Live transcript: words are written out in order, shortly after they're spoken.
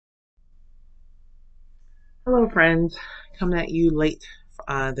Hello, friends. Coming at you late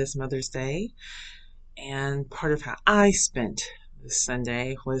this Mother's Day. And part of how I spent this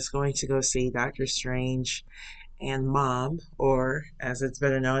Sunday was going to go see Doctor Strange and Mom, or as it's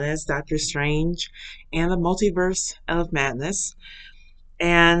better known as Doctor Strange and the Multiverse of Madness.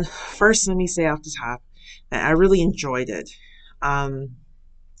 And first, let me say off the top that I really enjoyed it, um,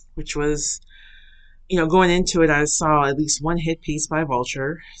 which was, going into it, I saw at least one hit piece by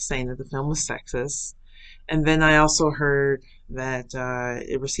Vulture saying that the film was sexist. And then I also heard that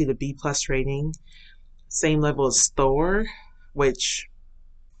it received a B plus rating, same level as Thor, which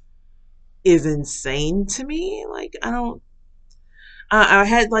is insane to me. Like I don't. I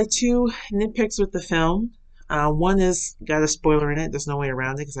had like two nitpicks with the film. One is got a spoiler in it. There's no way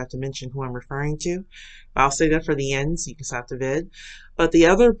around it because I have to mention who I'm referring to. I'll say that for the end so you can stop the vid. But the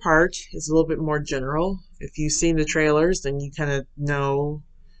other part is a little bit more general. If you've seen the trailers, then you kind of know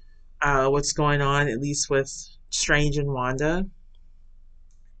what's going on, at least with Strange and Wanda.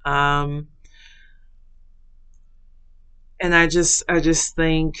 Um, and I just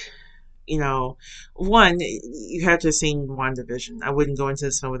think, you know, one, you have to have seen WandaVision. I wouldn't go into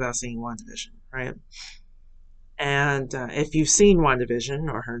this film without seeing WandaVision, right? And if you've seen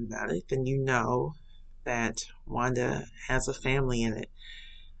WandaVision or heard about it, then you know that Wanda has a family in it.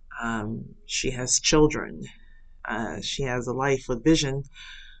 She has children. She has a life with Vision,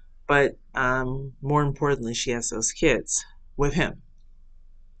 but more importantly, she has those kids with him.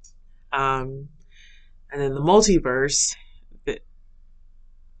 Um, and in the multiverse, well,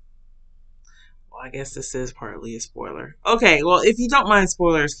 I guess this is partly a spoiler. Okay, well, if you don't mind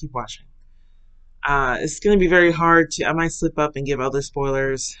spoilers, keep watching. It's going to be very hard to. I might slip up and give other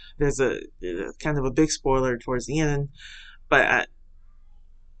spoilers. There's a kind of a big spoiler towards the end, but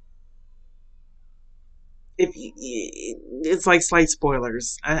if you, it's like slight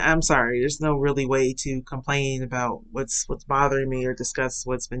spoilers. I'm sorry. There's no really way to complain about what's bothering me or discuss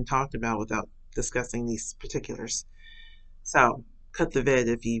what's been talked about without discussing these particulars. So cut the vid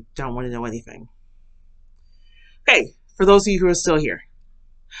if you don't want to know anything. Okay, for those of you who are still here.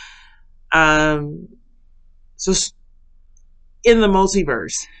 Um, so in the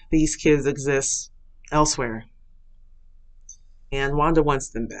multiverse, these kids exist elsewhere, and Wanda wants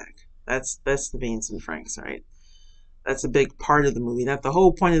them back. That's the beans and Franks, right? That's a big part of the movie. Not the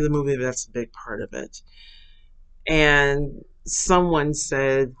whole point of the movie, but that's a big part of it. And someone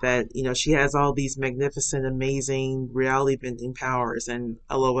said that she has all these magnificent, amazing, reality bending powers, and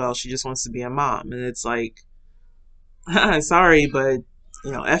LOL, she just wants to be a mom. And it's like, sorry, but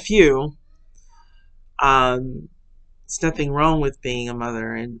f you. Um, There's nothing wrong with being a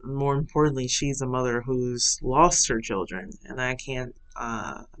mother, and more importantly, she's a mother who's lost her children, and I can't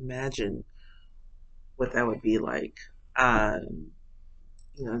imagine what that would be like. To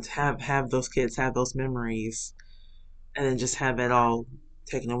have those kids have those memories, and then just have it all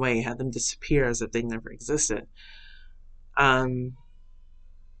taken away, have them disappear as if they never existed. Um,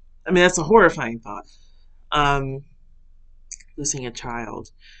 I mean, that's a horrifying thought. Um, Losing a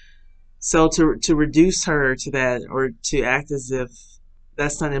child. So to reduce her to that, or to act as if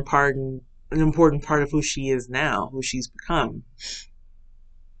that's not an important part of who she is now, who she's become,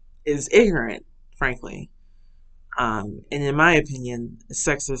 is ignorant, frankly. And in my opinion,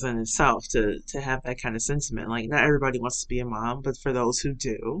 sexist in itself to have that kind of sentiment. Like, not everybody wants to be a mom, but for those who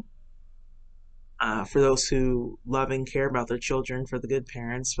do, for those who love and care about their children, for the good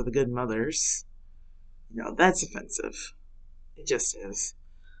parents, for the good mothers, that's offensive. It just is.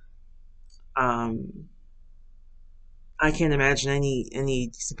 Um, I can't imagine any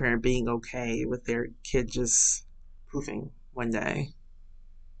decent parent being okay with their kid just poofing one day,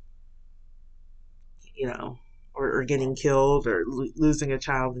 you know, or getting killed, or losing a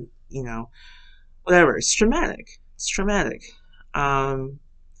child, whatever. It's traumatic. It's traumatic. Um,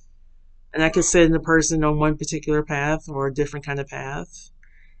 and I could sit in a person on one particular path or a different kind of path,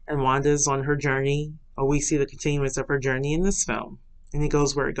 and Wanda's on her journey, or we see the continuance of her journey in this film, and it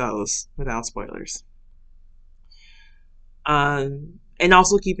goes where it goes without spoilers. And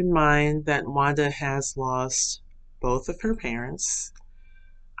also keep in mind that Wanda has lost both of her parents.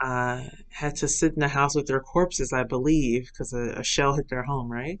 Had to sit in the house with their corpses, I believe, because a shell hit their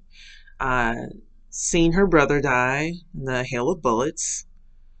home, right? Uh, Seen her brother die in the hail of bullets.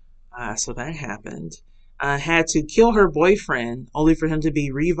 So that happened. Had to kill her boyfriend only for him to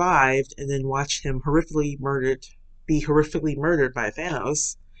be revived and then watch him be horrifically murdered by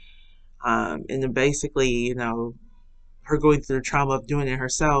Thanos. And then basically, her going through the trauma of doing it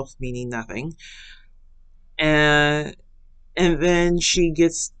herself, meaning nothing. And and then she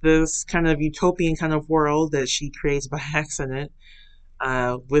gets this kind of utopian kind of world that she creates by accident,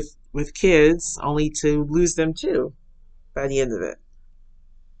 with kids, only to lose them too by the end of it.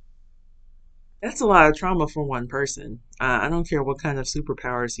 That's a lot of trauma for one person. I don't care what kind of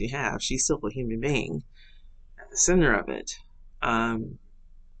superpowers you have; she's still a human being at the center of it, um,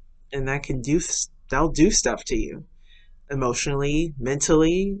 and that'll do stuff to you emotionally,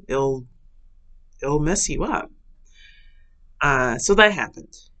 mentally. It'll mess you up. So that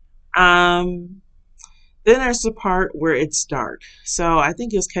happened. Um, then there's the part where it's dark. So I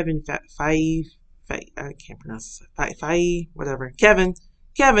think it was Kevin I can't pronounce it. Whatever. Kevin,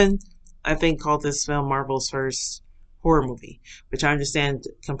 I think called this film Marvel's first horror movie, which I understand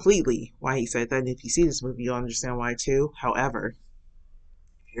completely why he said that. And if you see this movie, you'll understand why too. However,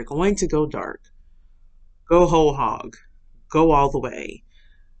 if you're going to go dark, go whole hog, go all the way.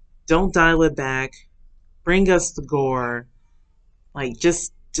 Don't dial it back. Bring us the gore. Like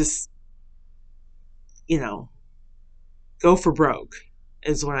just you know, go for broke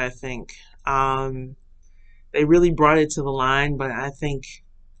is what I think. Um, they really brought it to the line, but I think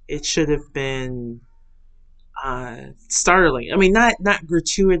it should have been startling. I mean, not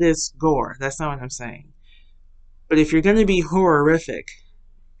gratuitous gore. That's not what I'm saying. But if you're going to be horrific,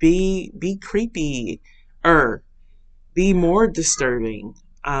 be creepy, or be more disturbing,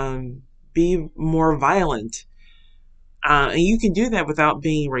 be more violent, and you can do that without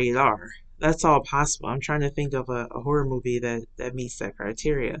being rated R. That's all possible. I'm trying to think of a horror movie that meets that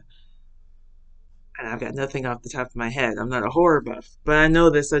criteria. And I've got nothing off the top of my head. I'm not a horror buff, but I know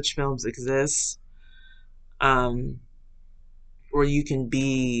that such films exist, um, where you can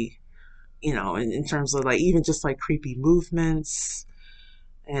be, in terms of like even just like creepy movements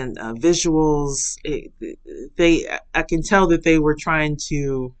and visuals. I can tell that they were trying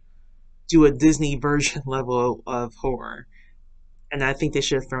to do a Disney version level of horror, and I think they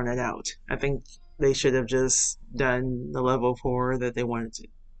should have thrown it out. I think they should have just done the level of horror that they wanted to,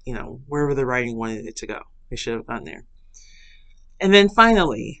 wherever the writing wanted it to go. They should have gone there. And then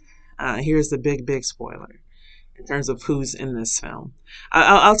finally, here's the big spoiler in terms of who's in this film.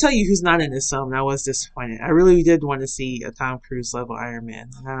 I'll tell you who's not in this film. And I was disappointed. I really did want to see a Tom Cruise level Iron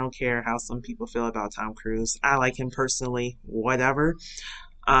Man. And I don't care how some people feel about Tom Cruise. I like him personally, whatever.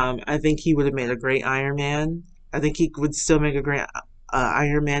 I think he would have made a great Iron Man. I think he would still make a great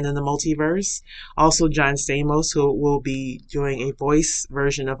Iron Man in the multiverse. Also, John Stamos, who will be doing a voice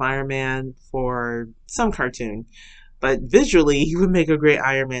version of Iron Man for some cartoon. But visually, he would make a great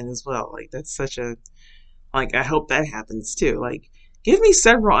Iron Man as well. Like, that's such a. Like, I hope that happens too. Like, give me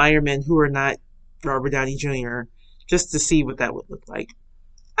several Iron Men who are not Robert Downey Jr. just to see what that would look like.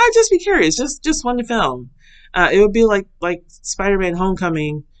 I'd just be curious. Just one film. It would be like Spider-Man: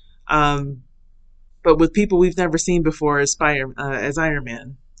 Homecoming, but with people we've never seen before as Iron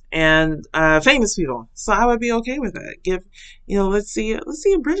Man and famous people. So I would be okay with that. Let's see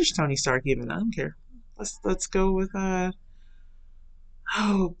a British Tony Stark even. I don't care. Let's go with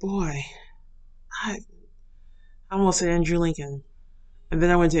oh boy, I almost said Andrew Lincoln, and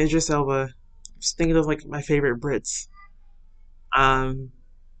then I went to Idris Elba. Just thinking of like my favorite Brits. Um,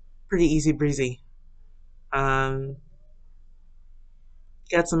 Pretty easy breezy. Um,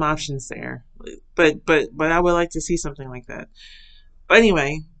 got some options there, but I would like to see something like that. But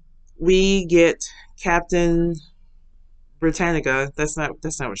anyway, we get Captain Britannica. That's not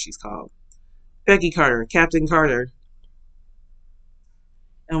what she's called. Peggy Carter, Captain Carter,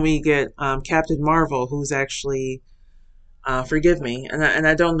 and we get Captain Marvel, who's actually forgive me, and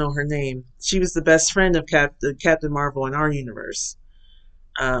I don't know her name. She was the best friend of Captain Marvel in our universe,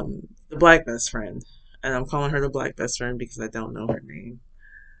 the black best friend, and I'm calling her the black best friend because I don't know her name.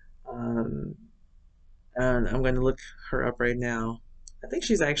 Um, and I'm going to look her up right now. I think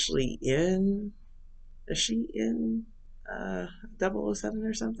she's actually in. Is she in 007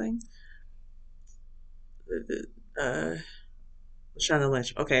 or something? Uh, Lashana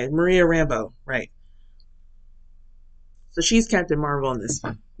Lynch. Okay, Maria Rambo. Right. So she's Captain Marvel in this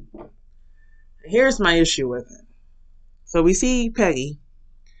one. Here's my issue with it. So we see Peggy.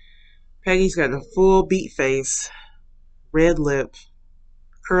 Peggy's got a full beat face, red lip,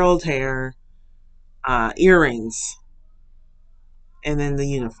 curled hair, earrings, and then the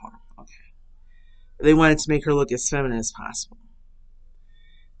uniform. Okay. They wanted to make her look as feminine as possible.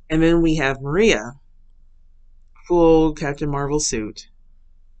 And then we have Maria, full Captain Marvel suit.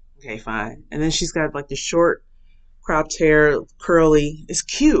 Okay, fine. And then she's got like the short, cropped hair, curly. It's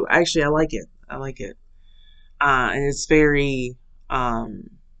cute. Actually, I like it. I like it. And it's very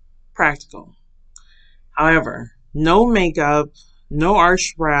practical. However, no makeup, no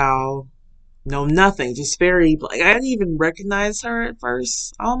arched brow, no nothing. Just very like I didn't even recognize her at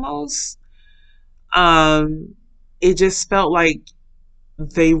first. Almost. Um, it just felt like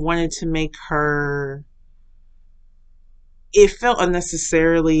they wanted to make her, it felt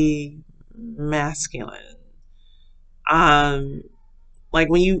unnecessarily masculine. Um, like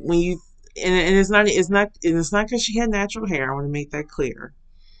when you and it's not because she had natural hair. I want to make that clear.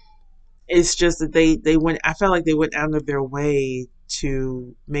 It's just that they went. I felt like they went out of their way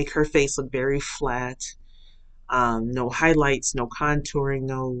to make her face look very flat. No highlights, no contouring,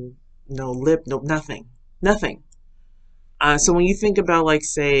 no lip, no nothing, nothing. So when you think about, like,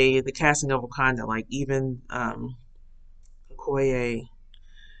 say, the casting of Wakanda, like even Okoye,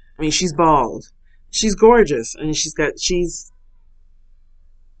 I mean, she's bald, she's gorgeous, and she's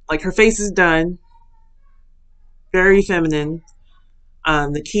like, her face is done, very feminine.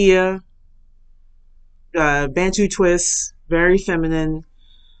 The Kia, Bantu twist, very feminine.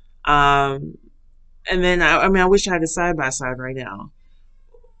 Um, and then I mean, I wish I had a side by side right now.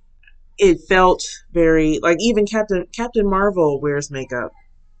 It felt very like, even Captain Marvel wears makeup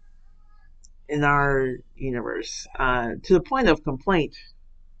in our universe, to the point of complaint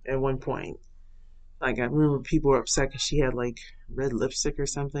at one point. Like, I remember people were upset because she had like red lipstick or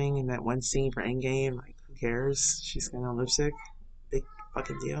something in that one scene for Endgame. Like, who cares? She's got on lipstick. Big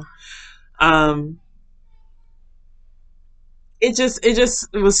fucking deal. Um, it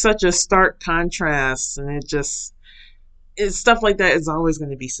was such a stark contrast, and it's stuff like that is always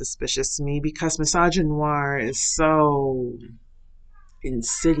going to be suspicious to me because misogynoir is so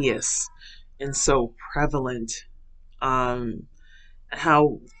insidious and so prevalent. Um,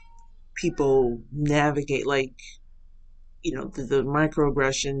 how people navigate, like, the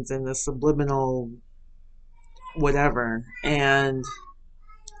microaggressions and the subliminal whatever. And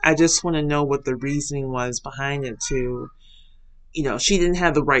I just want to know what the reasoning was behind it. She didn't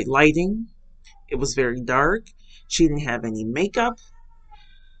have the right lighting. It was very dark. She didn't have any makeup.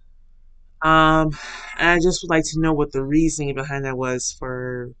 And I just would like to know what the reasoning behind that was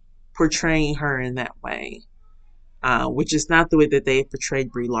for portraying her in that way. Which is not the way that they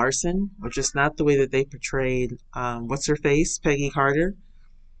portrayed Brie Larson, which is not the way that they portrayed, what's her face, Peggy Carter.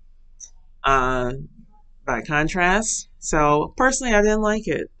 Uh, by contrast, so personally, I didn't like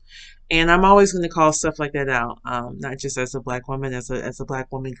it, and I'm always going to call stuff like that out. Not just as a black woman, as a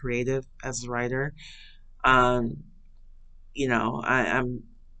black woman creative, as a writer. Um, I'm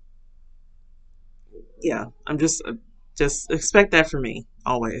yeah, I'm just expect that for me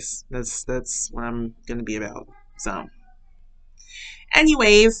always. That's what I'm going to be about. So,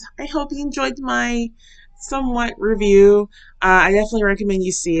 anyways, I hope you enjoyed my somewhat review. I definitely recommend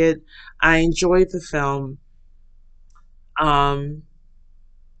you see it. I enjoyed the film. Um,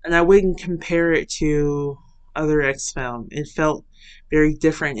 and I wouldn't compare it to other X film. It felt very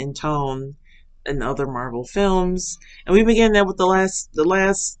different in tone than other Marvel films, and we began that with the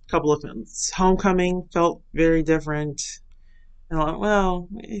last couple of films. Homecoming felt very different, and well,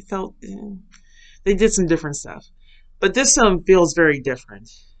 it felt, they did some different stuff, but this film feels very different.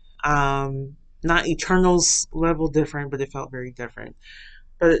 Not Eternals level different, but it felt very different.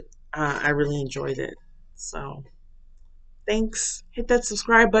 But I really enjoyed it. So thanks. Hit that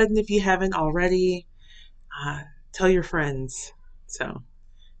subscribe button if you haven't already. Uh, Tell your friends. So,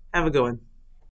 have a good one.